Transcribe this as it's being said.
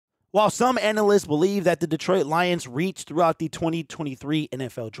While some analysts believe that the Detroit Lions reached throughout the 2023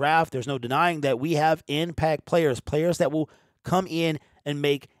 NFL Draft, there's no denying that we have impact players, players that will come in and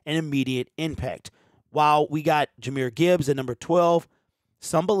make an immediate impact. While we got Jahmyr Gibbs at number 12,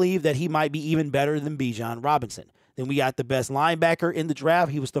 some believe that he might be even better than Bijan Robinson. Then we got the best linebacker in the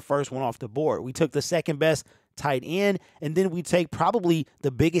draft. He was the first one off the board. We took the second best tight end, and then we take probably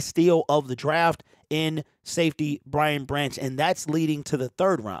the biggest steal of the draft in safety Brian Branch, and that's leading to the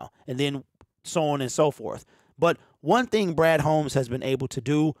third round, and then so on and so forth. But one thing Brad Holmes has been able to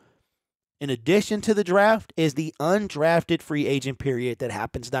do in addition to the draft is the undrafted free agent period that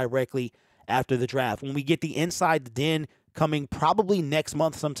happens directly after the draft. When we get the Inside the Den coming probably next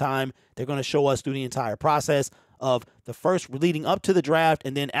month sometime, they're going to show us through the entire process of the first leading up to the draft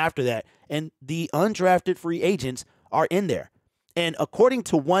and then after that. And the undrafted free agents are in there. And according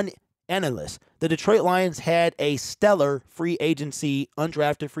to one analyst, the Detroit Lions had a stellar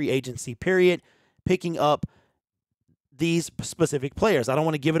undrafted free agency period, picking up these specific players. I don't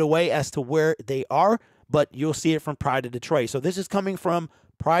want to give it away as to where they are, but you'll see it from Pride of Detroit. So this is coming from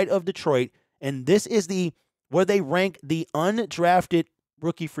Pride of Detroit, and this is where they rank the undrafted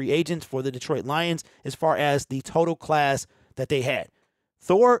rookie free agents for the Detroit Lions as far as the total class that they had.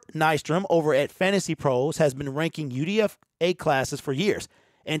 Thor Nystrom over at Fantasy Pros has been ranking UDFA classes for years,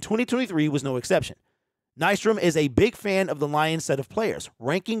 and 2023 was no exception. Nystrom is a big fan of the Lions set of players,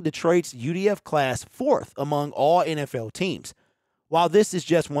 ranking Detroit's UDF class 4th among all NFL teams. While this is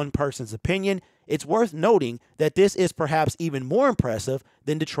just one person's opinion, it's worth noting that this is perhaps even more impressive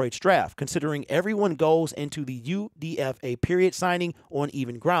than Detroit's draft, considering everyone goes into the UDFA period signing on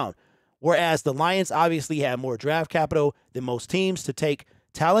even ground, whereas the Lions obviously have more draft capital than most teams to take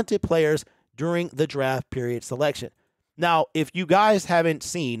talented players during the draft period selection. Now, if you guys haven't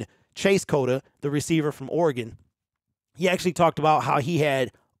seen Chase Cota, the receiver from Oregon, he actually talked about how he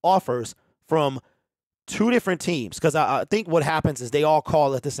had offers from 2 different teams, because I think what happens is they all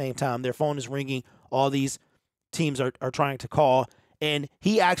call at the same time. Their phone is ringing. All these teams are trying to call, and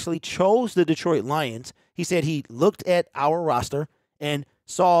he actually chose the Detroit Lions. He said he looked at our roster and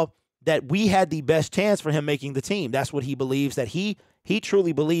saw that we had the best chance for him making the team. That's what he believes, that he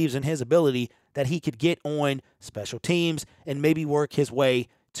truly believes in his ability that he could get on special teams and maybe work his way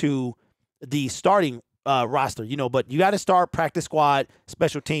to the starting roster, but you got to start practice squad,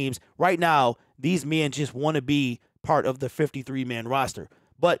 special teams. Right now, these men just want to be part of the 53-man roster.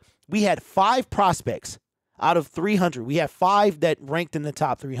 But we had 5 prospects out of 300. We have 5 that ranked in the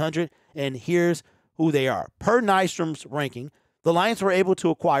top 300, and here's who they are. Per Nystrom's ranking, the Lions were able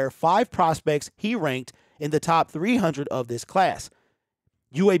to acquire 5 prospects he ranked in the top 300 of this class.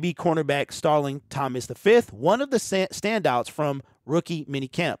 UAB cornerback Starling Thomas V, one of the standouts from rookie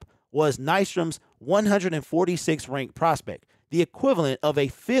minicamp, was Nystrom's 146th ranked prospect, the equivalent of a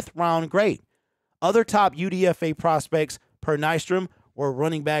 5th-round grade. Other top UDFA prospects per Nystrom were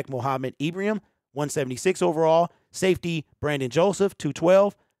running back Mohamed Ibrahim, 176 overall, safety Brandon Joseph,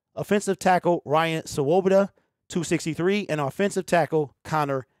 212, offensive tackle Ryan Swoboda, 263, and offensive tackle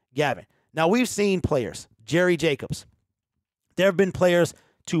Connor Gavin. Now, we've seen players, Jerry Jacobs. There have been players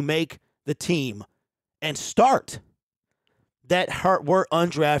to make the team and start that were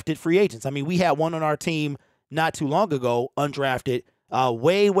undrafted free agents. I mean, we had one on our team not too long ago, undrafted,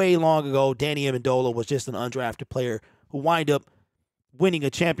 way long ago. Danny Amendola was just an undrafted player who wind up winning a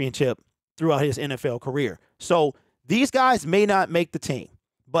championship throughout his NFL career. So these guys may not make the team,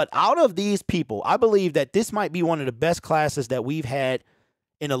 but out of these people, I believe that this might be one of the best classes that we've had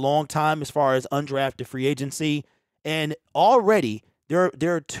in a long time as far as undrafted free agency. And already there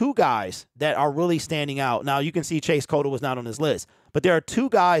are 2 guys that are really standing out. Now, you can see Chase Cota was not on this list, but there are 2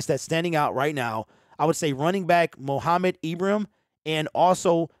 guys that's standing out right now. I would say running back Mohamed Ibrahim and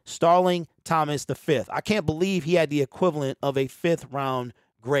also Starling Thomas V. I can't believe he had the equivalent of a 5th-round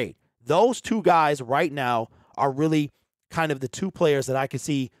grade. Those 2 guys right now are really kind of the 2 players that I could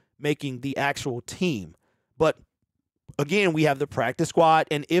see making the actual team. But again, we have the practice squad,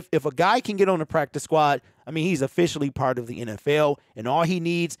 and if a guy can get on the practice squad, I mean, he's officially part of the NFL, and all he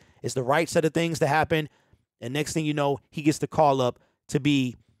needs is the right set of things to happen, and next thing you know, he gets the call up to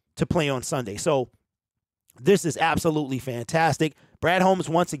play on Sunday. So this is absolutely fantastic. Brad Holmes,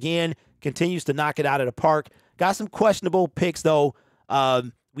 once again, continues to knock it out of the park. Got some questionable picks, though.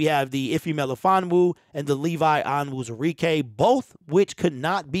 We have the Ife Melifonwu and the Levi Onwuzurike, both which could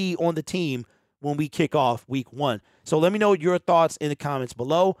not be on the team when we kick off week 1. So let me know your thoughts in the comments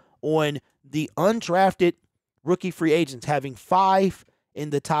below on the undrafted rookie free agents having 5 in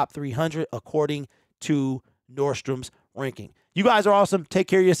the top 300 according to Nordstrom's ranking. You guys are awesome. Take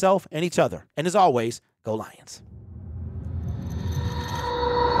care of yourself and each other. And as always, go Lions.